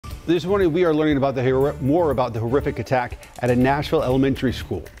This morning, we are learning about more about the horrific attack at a Nashville elementary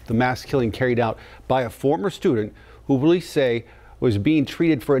school. The mass killing carried out by a former student who police say was being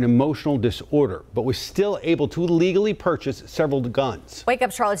treated for an emotional disorder, but was still able to legally purchase several guns. Wake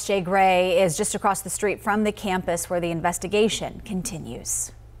Up Charlotte's Jay Gray is just across the street from the campus where the investigation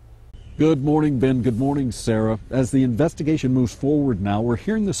continues. Good morning, Ben. Good morning, Sarah. As the investigation moves forward now, we're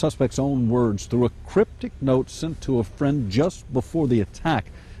hearing the suspect's own words through a cryptic note sent to a friend just before the attack,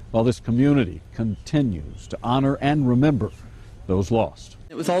 while this community continues to honor and remember those lost.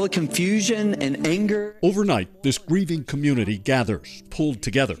 With all the confusion and anger. Overnight, this grieving community gathers, pulled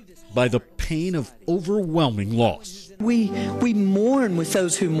together by the pain of overwhelming loss. We mourn with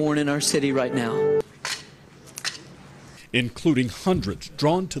those who mourn in our city right now. Including hundreds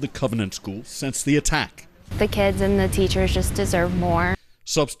drawn to the Covenant School since the attack. The kids and the teachers just deserve more.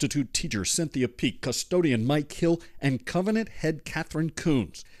 Substitute teacher Cynthia Peak, custodian Mike Hill, and Covenant head Catherine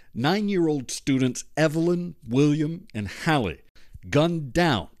Coons. 9-year-old students Evelyn, William, and Hallie gunned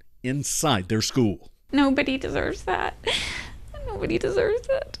down inside their school. Nobody deserves that. Nobody deserves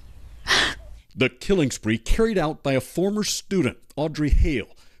it. The killing spree carried out by a former student, Audrey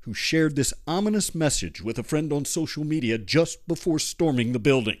Hale, who shared this ominous message with a friend on social media just before storming the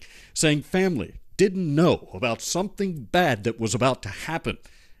building, saying family didn't know about something bad that was about to happen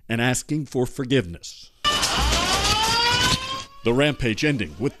and asking for forgiveness. The rampage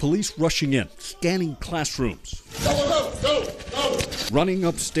ending with police rushing in, scanning classrooms, running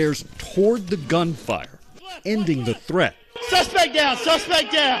upstairs toward the gunfire, ending the threat. Suspect down!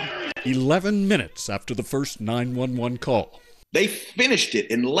 Suspect down! 11 minutes after the first 911 call. They finished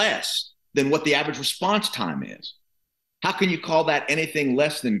it in less than what the average response time is. How can you call that anything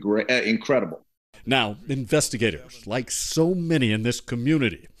less than incredible? Now, investigators, like so many in this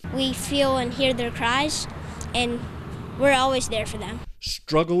community, we feel and hear their cries, and we're always there for them.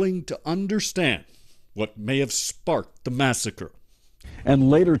 Struggling to understand what may have sparked the massacre. And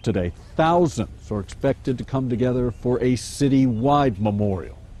later today, thousands are expected to come together for a citywide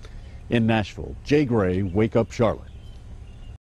memorial. In Nashville, Jay Gray, Wake Up Charlotte.